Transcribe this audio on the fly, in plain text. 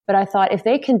But I thought if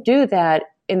they can do that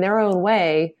in their own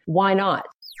way, why not?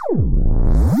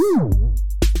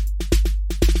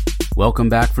 Welcome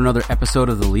back for another episode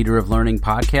of the Leader of Learning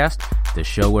podcast, the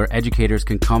show where educators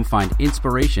can come find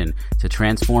inspiration to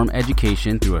transform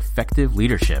education through effective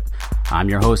leadership. I'm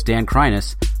your host, Dan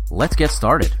Kreines. Let's get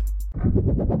started.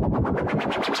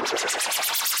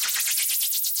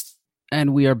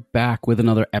 And we are back with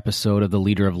another episode of the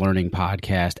Leader of Learning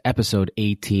podcast, episode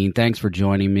 18. Thanks for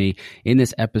joining me. In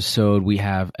this episode, we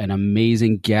have an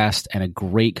amazing guest and a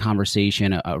great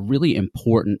conversation, a really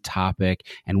important topic,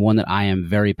 and one that I am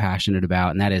very passionate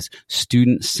about, and that is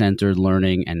student-centered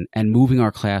learning and moving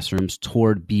our classrooms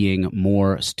toward being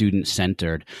more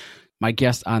student-centered. My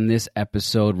guest on this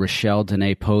episode, Rachelle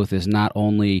Dene Poth, is not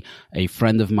only a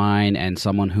friend of mine and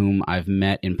someone whom I've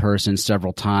met in person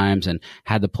several times and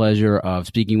had the pleasure of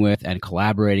speaking with and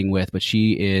collaborating with, but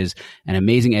she is an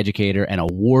amazing educator, an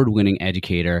award-winning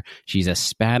educator. She's a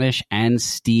Spanish and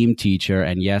STEAM teacher,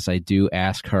 and yes, I do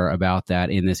ask her about that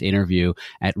in this interview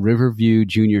at Riverview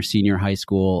Junior Senior High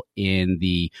School in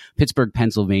the Pittsburgh,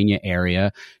 Pennsylvania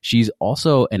area. She's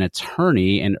also an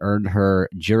attorney and earned her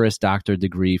Juris Doctor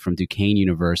degree from Duquesne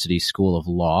University School of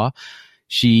Law.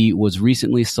 She was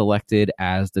recently selected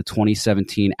as the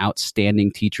 2017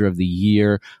 Outstanding Teacher of the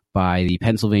Year by the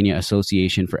Pennsylvania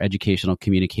Association for Educational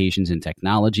Communications and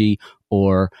Technology,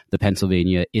 or the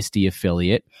Pennsylvania ISTE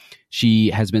affiliate. She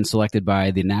has been selected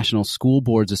by the National School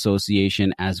Boards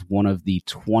Association as one of the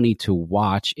 20 to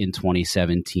watch in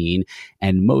 2017.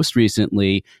 And most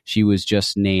recently, she was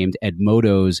just named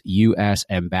Edmodo's U.S.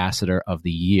 Ambassador of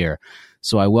the Year.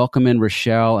 So I welcome in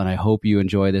Rachelle, and I hope you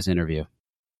enjoy this interview.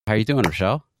 How are you doing,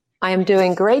 Rachelle? I am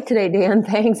doing great today, Dan.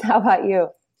 Thanks. How about you?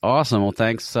 Awesome. Well,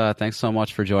 thanks so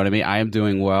much for joining me. I am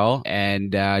doing well.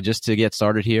 And just to get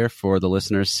started here, for the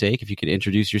listeners' sake, if you could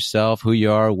introduce yourself, who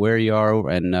you are, where you are,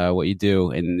 and what you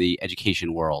do in the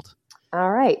education world.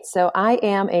 All right. So I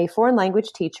am a foreign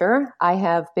language teacher. I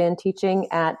have been teaching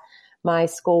at my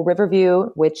school, Riverview,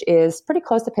 which is pretty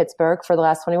close to Pittsburgh, for the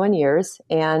last 21 years.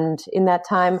 And in that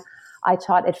time, I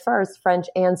taught at first French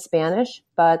and Spanish,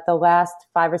 but the last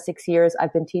 5 or 6 years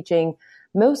I've been teaching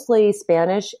mostly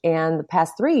Spanish, and the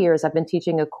past 3 years I've been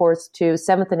teaching a course to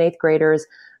 7th and 8th graders.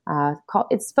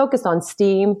 It's focused on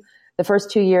STEAM. The first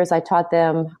 2 years I taught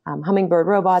them hummingbird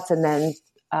robots, and then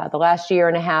the last year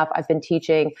and a half I've been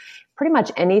teaching pretty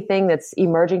much anything that's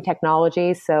emerging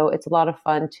technology. So it's a lot of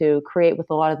fun to create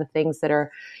with a lot of the things that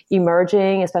are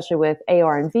emerging, especially with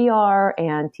AR and VR,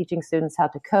 and teaching students how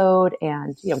to code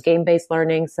and game-based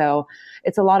learning. So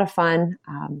it's a lot of fun.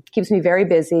 Keeps me very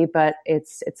busy, but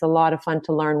it's a lot of fun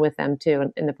to learn with them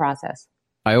too in the process.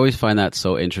 I always find that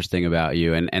so interesting about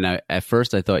you. And at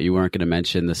first I thought you weren't going to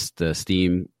mention the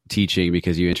STEAM teaching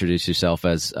because you introduced yourself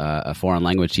as a foreign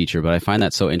language teacher, but I find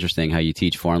that so interesting how you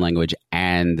teach foreign language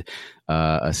and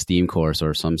a STEAM course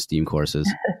or some STEAM courses.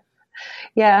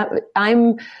 Yeah,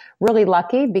 I'm really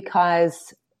lucky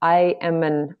because I am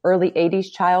an early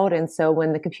 80s child. And so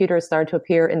when the computers started to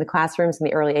appear in the classrooms in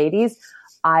the early 80s,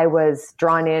 I was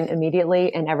drawn in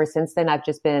immediately. And ever since then, I've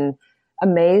just been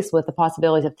amazed with the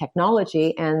possibilities of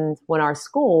technology. And when our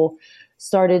school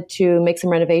started to make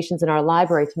some renovations in our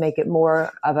library to make it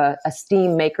more of a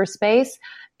STEAM makerspace,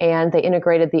 and they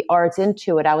integrated the arts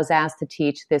into it, I was asked to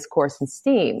teach this course in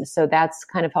STEAM. So that's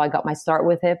kind of how I got my start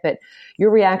with it. But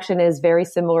your reaction is very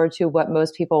similar to what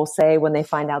most people say when they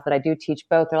find out that I do teach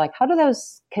both. They're like, how did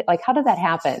that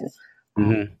happen?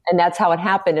 Mm-hmm. And that's how it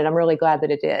happened. And I'm really glad that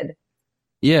it did.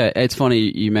 Yeah, it's funny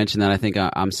you mentioned that. I think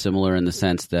I'm similar in the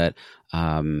sense that,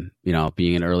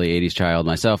 being an early 80s child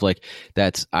myself, like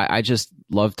I just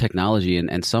love technology.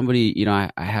 And somebody,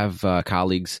 I have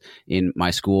colleagues in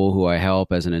my school who I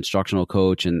help as an instructional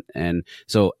coach. And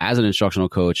so as an instructional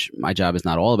coach, my job is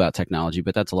not all about technology,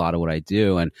 but that's a lot of what I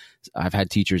do. And I've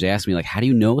had teachers ask me, like, how do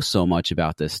you know so much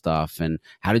about this stuff? And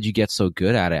how did you get so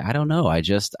good at it? I don't know. I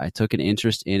took an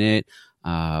interest in it.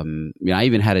 I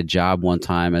even had a job one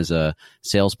time as a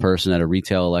salesperson at a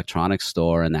retail electronics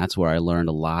store, and that's where I learned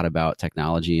a lot about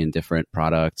technology and different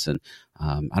products. And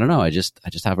I don't know, I just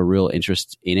have a real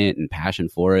interest in it and passion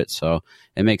for it, so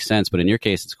it makes sense. But in your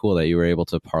case, it's cool that you were able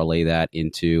to parlay that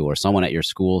into, or someone at your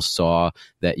school saw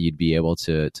that you'd be able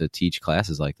to teach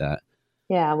classes like that.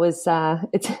 Yeah, it was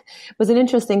an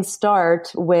interesting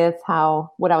start with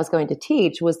what I was going to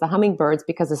teach was the hummingbirds,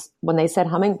 because when they said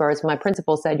hummingbirds, when my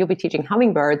principal said, you'll be teaching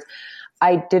hummingbirds,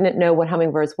 I didn't know what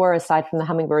hummingbirds were aside from the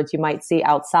hummingbirds you might see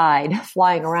outside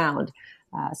flying around.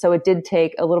 So it did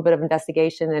take a little bit of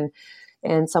investigation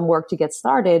and some work to get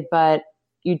started, but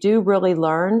you do really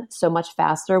learn so much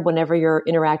faster whenever you're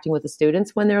interacting with the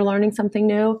students when they're learning something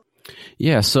new.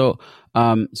 Yeah. So,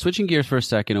 switching gears for a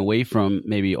second away from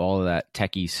maybe all of that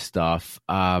techie stuff,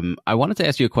 I wanted to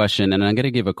ask you a question, and I'm going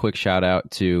to give a quick shout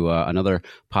out to another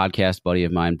podcast buddy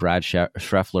of mine, Brad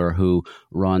Schreffler, who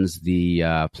runs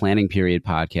the Planning Period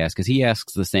podcast, because he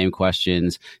asks the same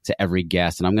questions to every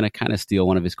guest, and I'm going to kind of steal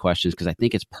one of his questions because I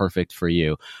think it's perfect for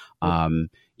you.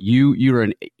 You're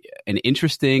an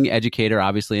interesting educator,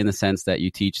 obviously, in the sense that you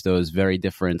teach those very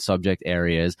different subject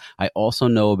areas. I also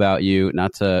know about you,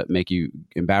 not to make you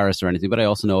embarrassed or anything, but I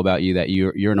also know about you that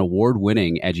you're an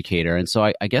award-winning educator. And so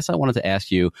I guess I wanted to ask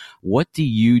you, what do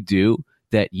you do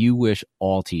that you wish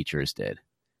all teachers did?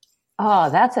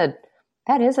 Oh,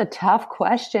 that is a tough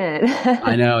question.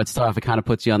 I know it's tough. It kind of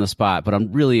puts you on the spot, but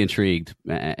I'm really intrigued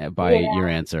by your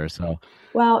answer. So,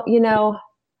 well,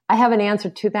 I have an answer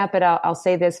to that, but I'll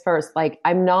say this first. Like,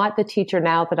 I'm not the teacher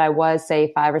now that I was,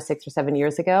 say, 5 or 6 or 7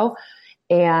 years ago.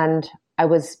 And I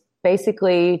was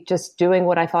basically just doing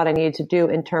what I thought I needed to do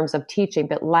in terms of teaching.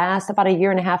 But about a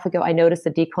year and a half ago, I noticed a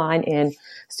decline in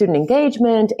student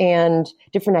engagement and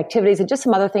different activities and just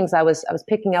some other things I was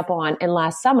picking up on. And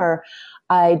last summer,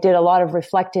 I did a lot of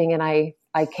reflecting, and I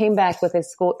came back with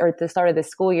this school, or at the start of this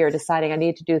school year, deciding I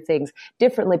needed to do things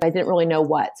differently, but I didn't really know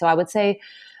what. So I would say,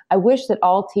 I wish that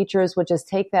all teachers would just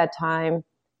take that time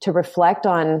to reflect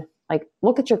on, like,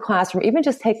 look at your classroom, even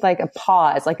just take like a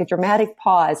pause, like a dramatic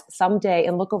pause someday,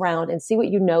 and look around and see what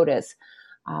you notice.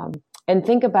 And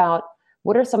think about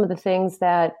what are some of the things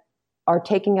that are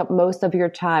taking up most of your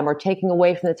time or taking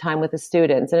away from the time with the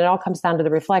students. And it all comes down to the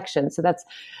reflection. So that's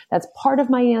part of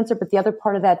my answer. But the other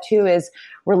part of that too is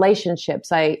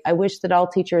relationships. I wish that all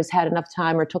teachers had enough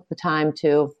time or took the time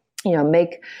to,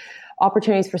 make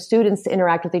opportunities for students to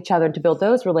interact with each other and to build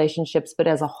those relationships, but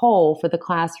as a whole for the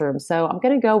classroom. So I'm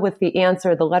going to go with the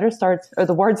answer. The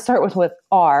words start with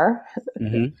R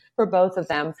for both of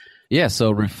them. Yeah. So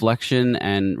reflection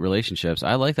and relationships.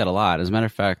 I like that a lot. As a matter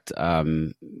of fact, I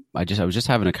was just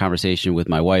having a conversation with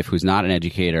my wife, who's not an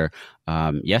educator,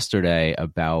 yesterday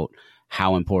about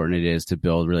how important it is to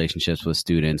build relationships with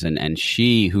students. And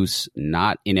she, who's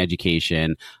not in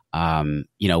education,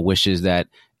 wishes that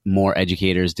more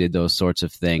educators did those sorts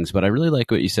of things. But I really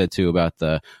like what you said too about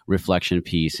the reflection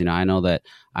piece. I know that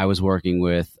I was working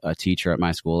with a teacher at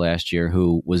my school last year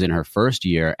who was in her first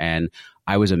year, and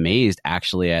I was amazed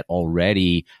actually at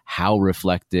already how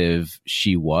reflective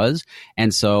she was.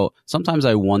 And so sometimes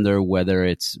I wonder whether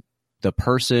it's the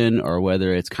person or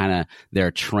whether it's kind of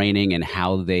their training and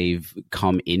how they've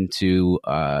come into,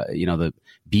 the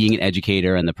being an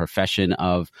educator and the profession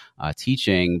of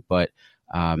teaching. But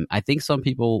I think some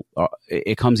people,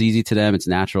 it comes easy to them. It's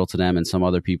natural to them. And some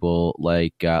other people,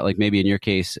 like maybe in your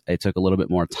case, it took a little bit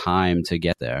more time to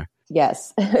get there.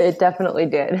 Yes, it definitely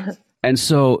did. And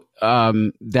so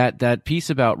that piece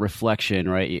about reflection,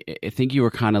 right? I think you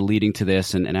were kind of leading to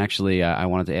this, and actually I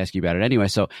wanted to ask you about it anyway.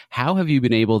 So how have you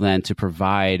been able then to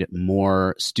provide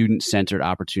more student-centered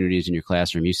opportunities in your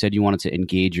classroom? You said you wanted to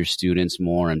engage your students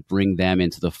more and bring them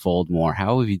into the fold more.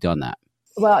 How have you done that?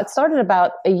 Well, it started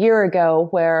about a year ago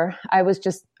where I was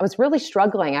really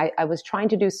struggling. I was trying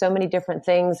to do so many different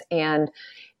things, and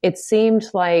it seemed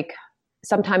like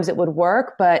sometimes it would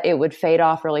work, but it would fade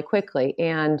off really quickly.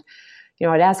 And,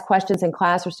 I'd ask questions in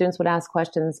class, or students would ask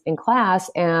questions in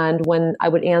class. And when I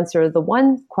would answer the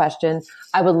one question,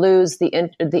 I would lose the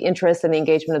interest and the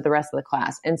engagement of the rest of the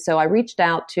class. And so I reached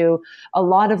out to a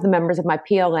lot of the members of my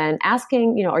PLN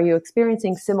asking, are you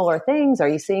experiencing similar things? Are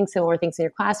you seeing similar things in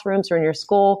your classrooms or in your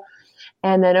school?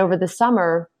 And then over the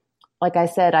summer, like I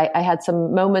said, I had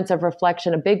some moments of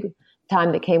reflection, a big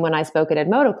time that came when I spoke at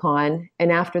EdModoCon.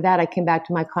 And after that, I came back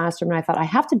to my classroom and I thought, I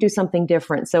have to do something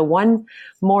different. So one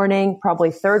morning,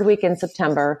 probably third week in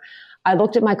September, I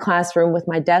looked at my classroom with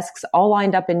my desks all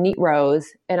lined up in neat rows.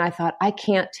 And I thought, I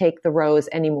can't take the rows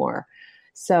anymore.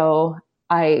 So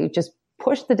I just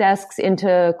pushed the desks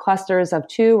into clusters of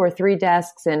 2 or 3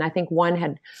 desks. And I think one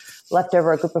had left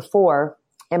over a group of 4.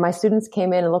 And my students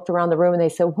came in and looked around the room and they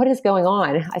said, what is going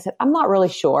on? I said, I'm not really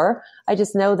sure. I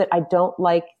just know that I don't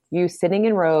like you sitting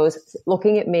in rows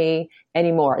looking at me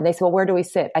anymore. And they said, well, where do we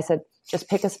sit? I said, just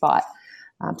pick a spot.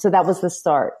 So that was the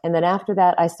start. And then after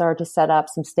that, I started to set up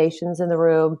some stations in the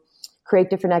room, create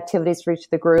different activities for each of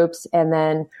the groups, and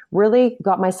then really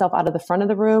got myself out of the front of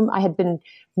the room. I had been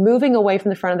moving away from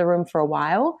the front of the room for a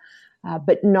while,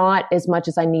 but not as much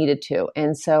as I needed to.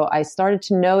 And so I started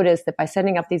to notice that by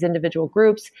setting up these individual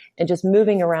groups and just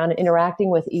moving around and interacting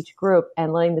with each group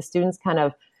and letting the students kind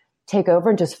of take over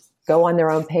and just go on their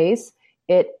own pace,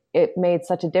 it made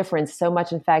such a difference. So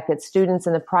much, in fact, that students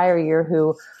in the prior year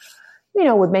who,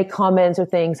 would make comments or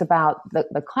things about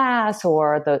the class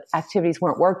or the activities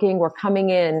weren't working were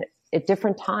coming in at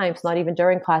different times, not even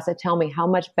during class, to tell me how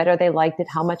much better they liked it,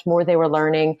 how much more they were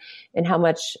learning, and how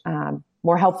much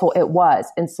more helpful it was.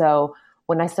 And so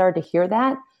when I started to hear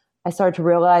that, I started to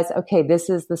realize, okay, this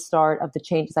is the start of the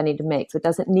changes I need to make. So it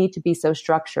doesn't need to be so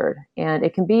structured. And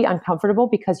it can be uncomfortable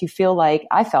because you feel like,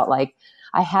 I felt like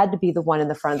I had to be the one in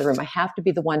the front of the room. I have to be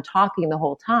the one talking the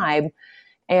whole time.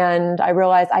 And I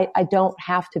realized I don't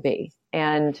have to be.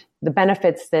 And the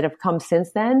benefits that have come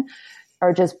since then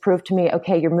are just proof to me,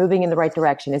 okay, you're moving in the right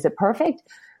direction. Is it perfect?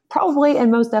 Probably,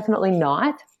 and most definitely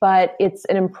not, but it's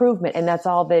an improvement. And that's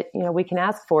all that, we can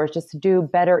ask for, is just to do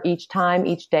better each time,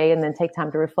 each day, and then take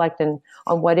time to reflect on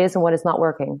what is and what is not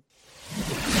working.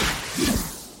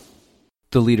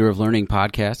 The Leader of Learning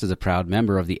podcast is a proud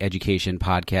member of the Education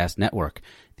Podcast Network.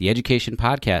 The Education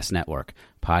Podcast Network,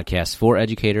 podcasts for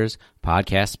educators,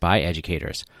 podcasts by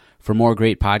educators. For more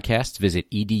great podcasts,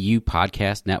 visit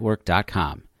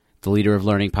edupodcastnetwork.com. The Leader of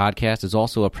Learning podcast is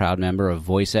also a proud member of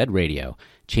Voice Ed Radio,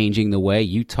 changing the way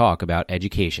you talk about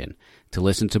education. To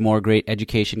listen to more great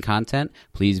education content,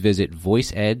 please visit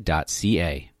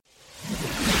voiceed.ca.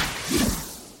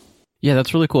 Yeah,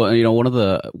 that's really cool. One of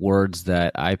the words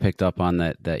that I picked up on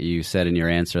that you said in your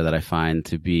answer that I find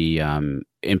to be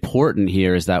important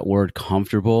here is that word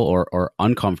comfortable or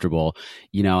uncomfortable,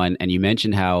 and you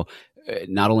mentioned how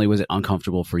not only was it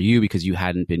uncomfortable for you because you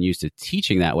hadn't been used to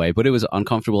teaching that way, but it was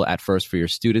uncomfortable at first for your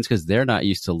students because they're not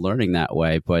used to learning that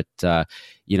way. But,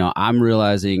 I'm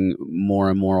realizing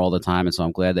more and more all the time. And so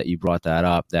I'm glad that you brought that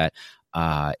up, that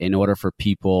in order for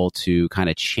people to kind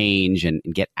of change and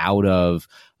get out of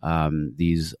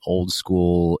these old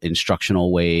school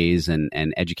instructional ways and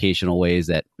educational ways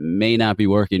that may not be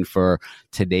working for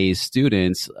today's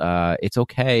students, it's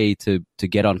okay to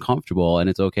get uncomfortable, and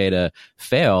it's okay to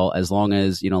fail as long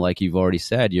as, like you've already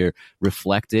said, you're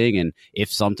reflecting. And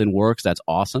if something works, that's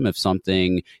awesome. If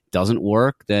something doesn't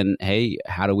work, then, hey,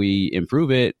 how do we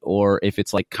improve it? Or if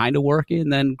it's like kind of working,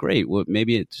 then great. Well,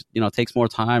 maybe it, takes more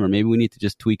time, or maybe we need to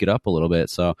just tweak it up a little bit.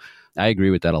 So I agree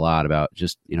with that a lot about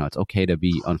just, it's okay to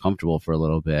be uncomfortable for a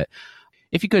little bit.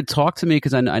 If you could talk to me,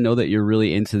 because I know that you're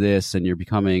really into this and you're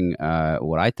becoming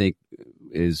what I think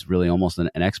is really almost an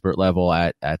expert level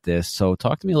at this. So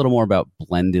talk to me a little more about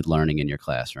blended learning in your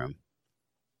classroom.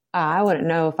 I wouldn't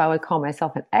know if I would call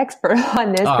myself an expert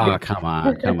on this. Oh, come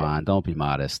on. Don't be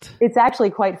modest. It's actually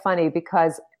quite funny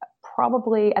because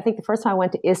I think the first time I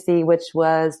went to ISTE, which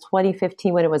was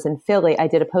 2015 when it was in Philly, I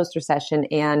did a poster session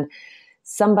and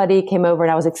somebody came over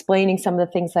and I was explaining some of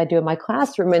the things I do in my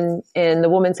classroom, and the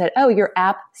woman said, "Oh, you're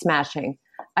app smashing."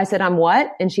 I said, "I'm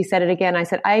what?" And she said it again. I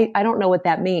said, I don't know what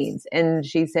that means. And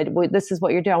she said, "Well, this is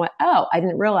what you're doing." I went, "Oh, I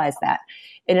didn't realize that."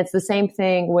 And it's the same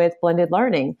thing with blended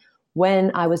learning.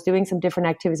 When I was doing some different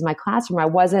activities in my classroom, I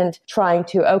wasn't trying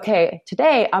to, okay,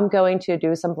 today I'm going to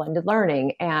do some blended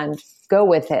learning and go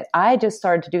with it. I just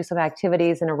started to do some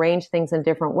activities and arrange things in a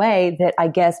different way that I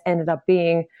guess ended up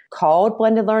being called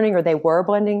blended learning, or they were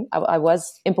blending. I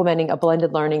was implementing a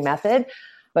blended learning method.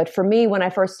 But for me, when I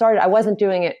first started, I wasn't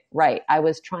doing it right. I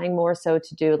was trying more so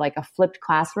to do like a flipped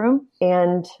classroom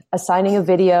and assigning a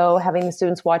video, having the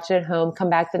students watch it at home, come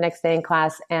back the next day in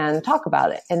class and talk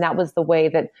about it. And that was the way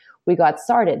that we got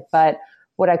started. But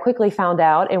what I quickly found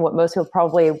out, and what most people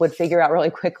probably would figure out really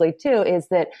quickly too, is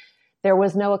that there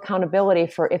was no accountability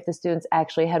for if the students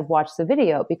actually had watched the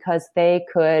video, because they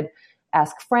could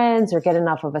ask friends or get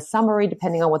enough of a summary,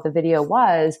 depending on what the video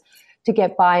was, to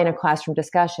get by in a classroom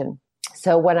discussion.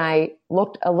 So when I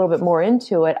looked a little bit more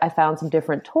into it, I found some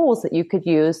different tools that you could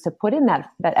use to put in that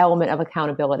element of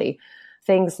accountability.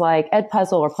 Things like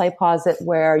Edpuzzle or PlayPosit,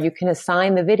 where you can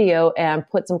assign the video and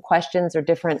put some questions or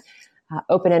different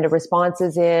open-ended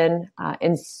responses in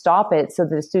and stop it so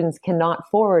that the students cannot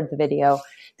forward the video,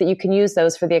 that you can use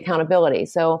those for the accountability.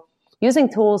 So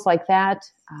using tools like that,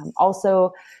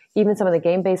 also even some of the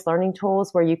game-based learning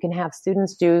tools where you can have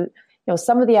students do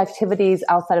some of the activities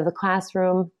outside of the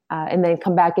classroom and then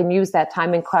come back and use that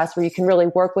time in class where you can really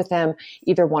work with them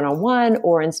either one-on-one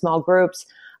or in small groups.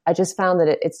 I just found that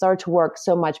it started to work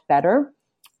so much better,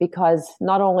 because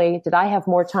not only did I have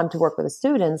more time to work with the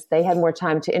students, they had more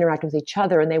time to interact with each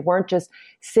other, and they weren't just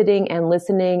sitting and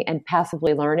listening and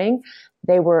passively learning.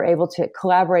 They were able to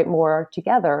collaborate more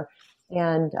together.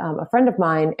 And a friend of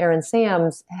mine, Aaron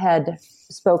Sams, had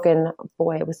spoken,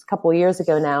 it was a couple of years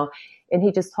ago now, and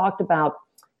he just talked about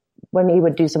when he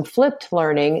would do some flipped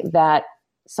learning that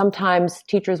sometimes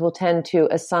teachers will tend to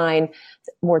assign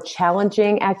more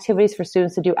challenging activities for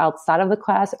students to do outside of the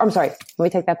class. I'm sorry, let me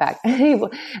take that back. He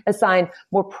will assign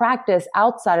more practice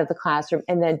outside of the classroom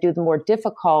and then do the more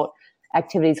difficult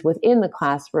activities within the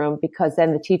classroom, because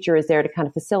then the teacher is there to kind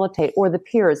of facilitate, or the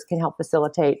peers can help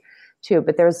facilitate too.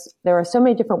 But there are so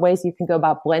many different ways you can go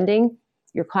about blending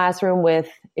your classroom with,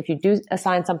 if you do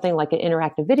assign something like an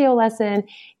interactive video lesson,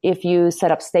 if you set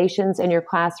up stations in your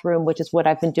classroom, which is what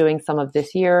I've been doing some of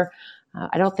this year.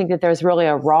 I don't think that there's really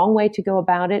a wrong way to go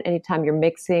about it. Anytime you're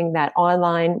mixing that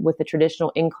online with the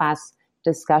traditional in-class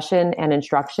discussion and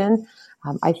instruction,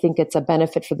 I think it's a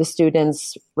benefit for the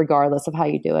students regardless of how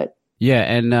you do it. Yeah,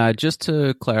 and just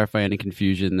to clarify any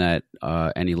confusion that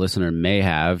any listener may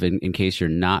have, in case you're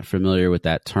not familiar with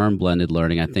that term blended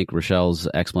learning, I think Rachelle's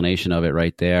explanation of it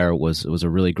right there was a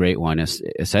really great one.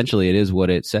 Essentially, it is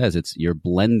what it says. It's you're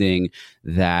blending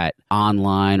that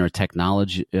online or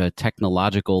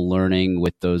technological learning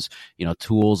with those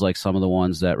tools like some of the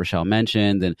ones that Rachelle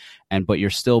mentioned, but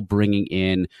you're still bringing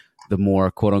in the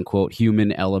more quote unquote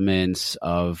human elements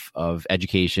of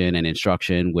education and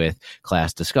instruction with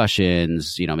class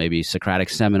discussions, maybe Socratic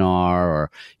seminar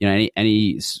or,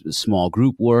 any small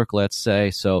group work, let's say.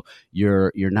 So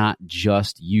you're not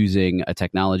just using a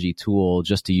technology tool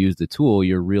just to use the tool.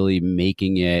 You're really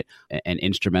making it an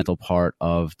instrumental part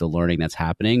of the learning that's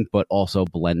happening, but also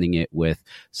blending it with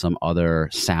some other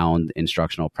sound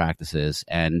instructional practices.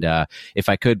 And if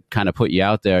I could kind of put you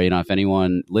out there, if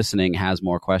anyone listening has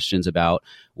more questions about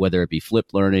whether it be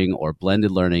flipped learning or blended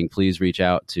learning, please reach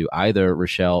out to either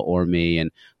Rachelle or me,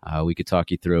 and we could talk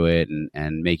you through it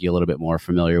and make you a little bit more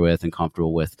familiar with and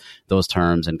comfortable with those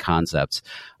terms and concepts.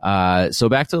 So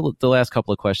back to the last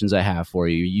couple of questions I have for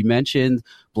you. You mentioned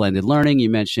blended learning. You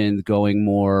mentioned going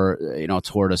more,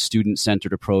 toward a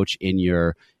student-centered approach in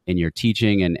your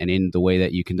teaching and in the way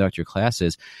that you conduct your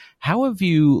classes. How have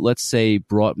you, let's say,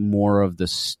 brought more of the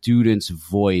student's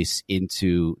voice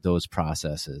into those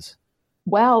processes?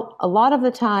 Well, a lot of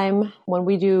the time when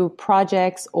we do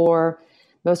projects, or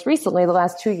most recently, the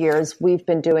last 2 years, we've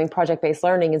been doing project-based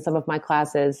learning in some of my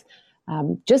classes.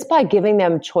 Just by giving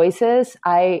them choices,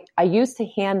 I used to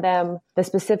hand them the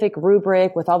specific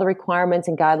rubric with all the requirements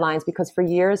and guidelines, because for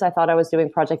years I thought I was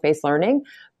doing project-based learning.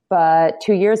 But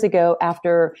 2 years ago,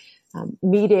 after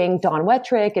meeting Don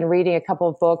Wettrick and reading a couple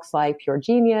of books like Pure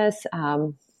Genius,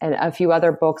 and a few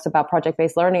other books about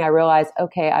project-based learning, I realized,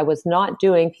 okay, I was not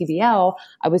doing PBL.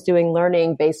 I was doing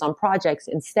learning based on projects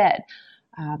instead.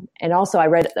 And also I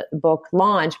read the book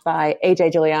Launch by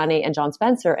AJ Giuliani and John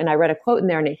Spencer, and I read a quote in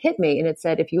there and it hit me, and it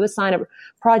said, if you assign a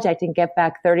project and get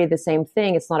back 30 of the same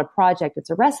thing, it's not a project, it's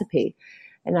a recipe.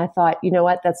 And I thought, you know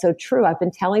what, that's so true. I've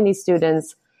been telling these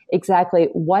students exactly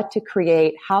what to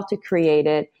create, how to create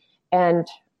it, and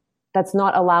that's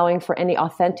not allowing for any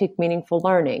authentic, meaningful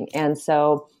learning. And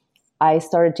so I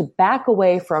started to back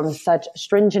away from such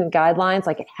stringent guidelines,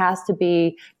 like it has to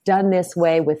be done this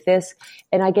way with this.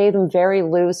 And I gave them very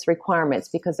loose requirements,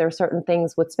 because there are certain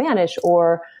things with Spanish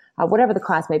or whatever the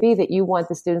class may be that you want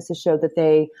the students to show that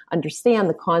they understand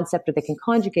the concept or they can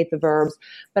conjugate the verbs.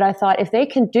 But I thought if they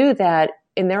can do that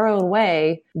in their own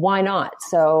way, why not?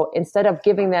 So instead of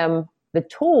giving them the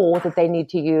tool that they need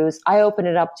to use, I open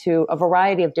it up to a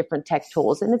variety of different tech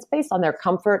tools, and it's based on their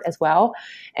comfort as well.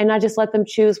 And I just let them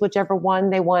choose whichever one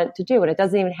they want to do. And it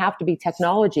doesn't even have to be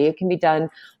technology. It can be done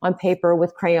on paper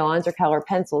with crayons or color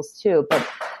pencils too. But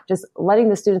just letting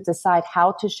the students decide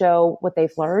how to show what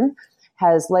they've learned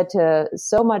has led to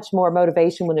so much more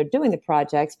motivation when they're doing the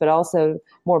projects, but also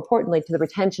more importantly to the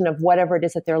retention of whatever it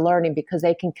is that they're learning, because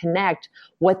they can connect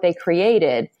what they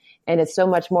created. And it's so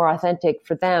much more authentic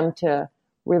for them to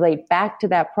relate back to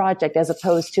that project as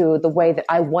opposed to the way that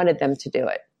I wanted them to do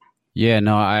it. Yeah,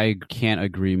 no, I can't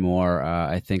agree more.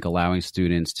 I think allowing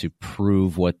students to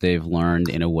prove what they've learned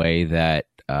in a way that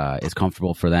is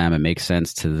comfortable for them and makes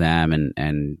sense to them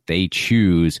and they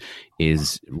choose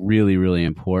is really, really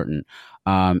important.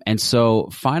 And so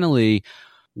finally,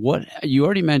 what you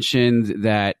already mentioned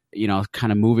that,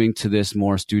 kind of moving to this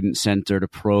more student-centered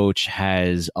approach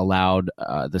has allowed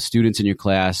the students in your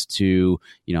class to,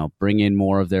 bring in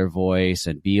more of their voice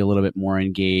and be a little bit more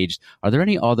engaged. Are there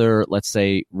any other, let's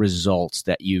say, results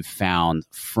that you've found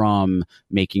from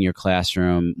making your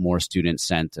classroom more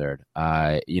student-centered?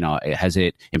 Has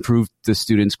it improved the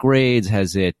students' grades?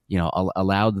 Has it,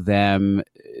 allowed them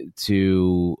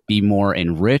to be more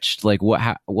enriched? Like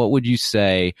what would you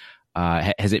say?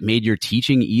 Has it made your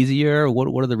teaching easier?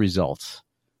 What are the results?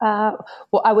 Well,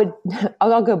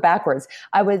 I'll go backwards.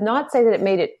 I would not say that it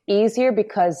made it easier,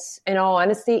 because in all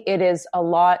honesty, it is a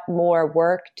lot more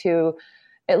work to,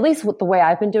 at least with the way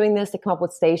I've been doing this, to come up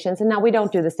with stations. And now we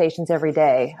don't do the stations every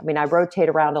day. I mean, I rotate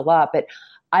around a lot, but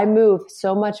I move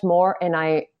so much more. And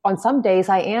on some days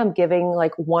I am giving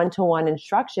like one-to-one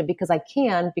instruction because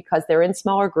they're in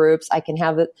smaller groups. I can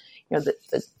have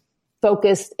the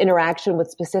focused interaction with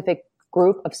specific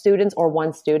group of students or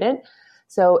one student.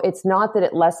 So it's not that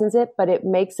it lessens it, but it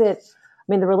makes it,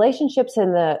 the relationships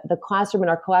in the classroom and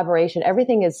our collaboration,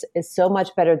 everything is so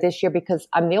much better this year because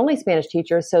I'm the only Spanish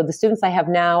teacher. So the students I have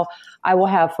now, I will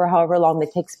have for however long they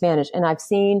take Spanish. And I've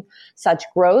seen such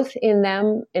growth in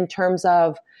them in terms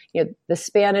of, the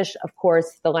Spanish, of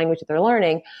course, the language that they're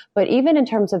learning, but even in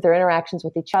terms of their interactions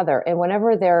with each other. And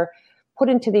whenever they're put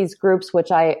into these groups,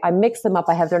 which I mix them up,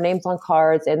 I have their names on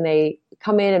cards and they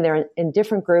come in and they're in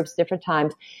different groups, different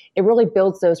times. It really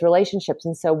builds those relationships.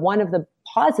 And so one of the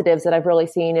positives that I've really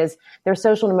seen is their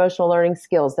social and emotional learning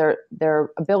skills, their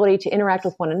ability to interact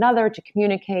with one another, to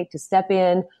communicate, to step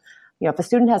in. If a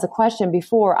student has a question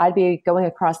before, I'd be going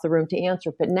across the room to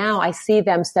answer, but now I see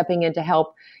them stepping in to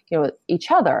help,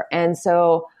 each other. And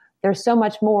so there's so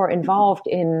much more involved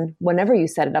in whenever you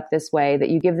set it up this way that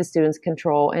you give the students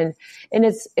control. And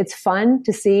it's fun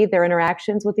to see their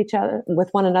interactions with each other, with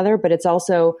one another, but it's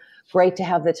also great to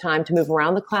have the time to move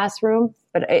around the classroom,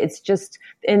 but it's just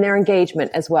in their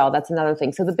engagement as well. That's another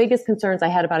thing. So the biggest concerns I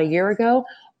had about a year ago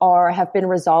have been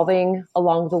resolving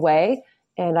along the way.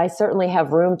 And I certainly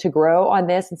have room to grow on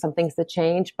this and some things to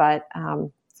change, but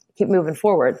keep moving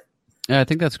forward. Yeah, I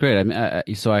think that's great. I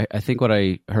think what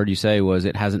I heard you say was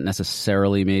it hasn't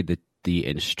necessarily made the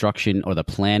instruction or the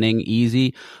planning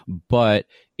easy, but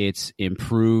it's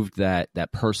improved that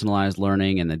personalized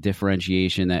learning and the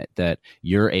differentiation that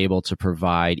you're able to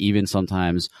provide, even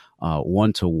sometimes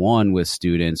one-to-one with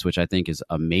students, which I think is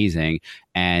amazing,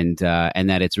 and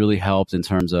that it's really helped in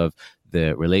terms of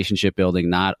the relationship building,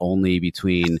 not only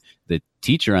between the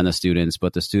teacher and the students,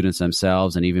 but the students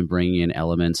themselves, and even bringing in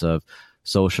elements of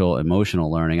social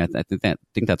emotional learning. I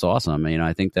think that's awesome.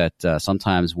 I think that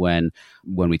sometimes when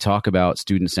we talk about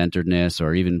student centeredness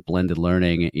or even blended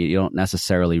learning, you don't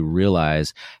necessarily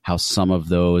realize how some of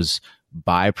those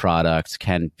byproducts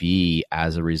can be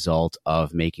as a result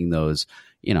of making those,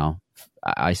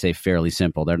 I say fairly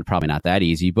simple. They're probably not that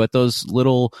easy, but those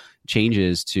little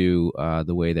changes to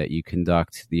the way that you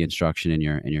conduct the instruction in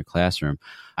your classroom.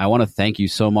 I want to thank you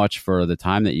so much for the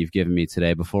time that you've given me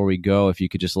today. Before we go, if you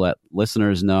could just let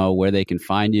listeners know where they can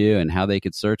find you and how they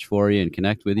could search for you and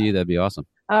connect with you, that'd be awesome.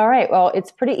 All right. Well,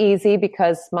 it's pretty easy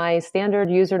because my standard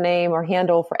username or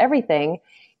handle for everything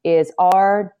is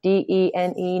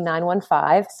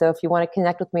RDENE915. So if you want to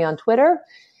connect with me on Twitter,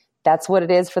 that's what it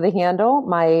is for the handle.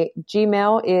 My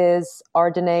Gmail is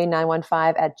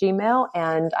rdene915@gmail,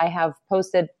 and I have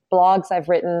posted blogs I've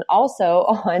written also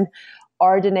on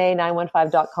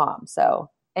rdene915.com. So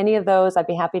any of those, I'd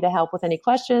be happy to help with any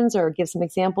questions or give some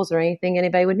examples or anything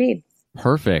anybody would need.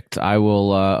 Perfect. I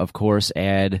will, of course,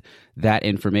 add that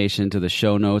information to the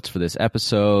show notes for this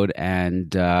episode.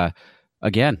 And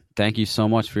again, thank you so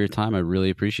much for your time. I really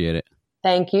appreciate it.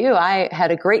 Thank you. I had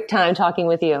a great time talking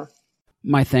with you.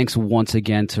 My thanks once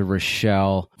again to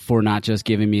Rachelle for not just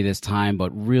giving me this time, but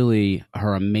really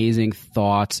her amazing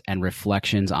thoughts and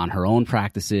reflections on her own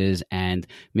practices and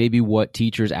maybe what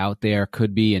teachers out there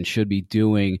could be and should be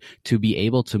doing to be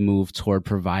able to move toward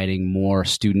providing more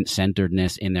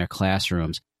student-centeredness in their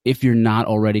classrooms. If you're not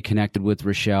already connected with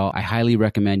Rachelle, I highly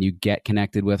recommend you get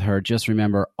connected with her. Just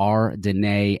remember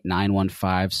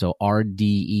rdene915. So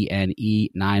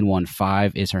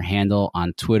RDENE915 is her handle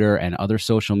on Twitter and other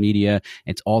social media.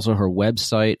 It's also her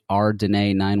website,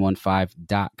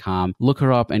 rdene915.com. Look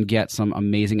her up and get some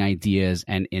amazing ideas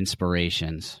and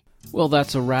inspirations. Well,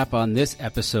 that's a wrap on this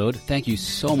episode. Thank you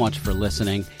so much for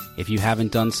listening. If you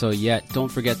haven't done so yet, don't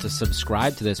forget to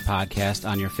subscribe to this podcast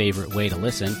on your favorite way to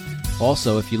listen.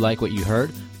 Also, if you like what you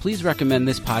heard, please recommend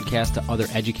this podcast to other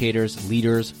educators,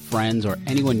 leaders, friends, or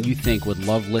anyone you think would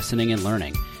love listening and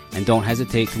learning. And don't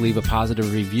hesitate to leave a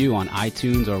positive review on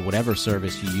iTunes or whatever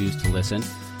service you use to listen.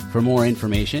 For more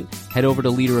information, head over to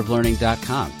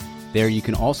leaderoflearning.com. There you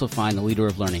can also find the Leader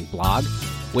of Learning blog,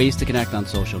 ways to connect on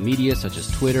social media such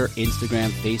as Twitter, Instagram,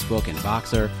 Facebook, and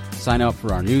Voxer, sign up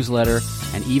for our newsletter,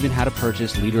 and even how to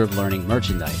purchase Leader of Learning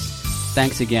merchandise.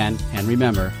 Thanks again, and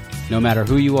remember, no matter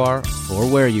who you are or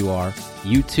where you are,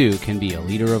 you too can be a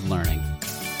leader of learning.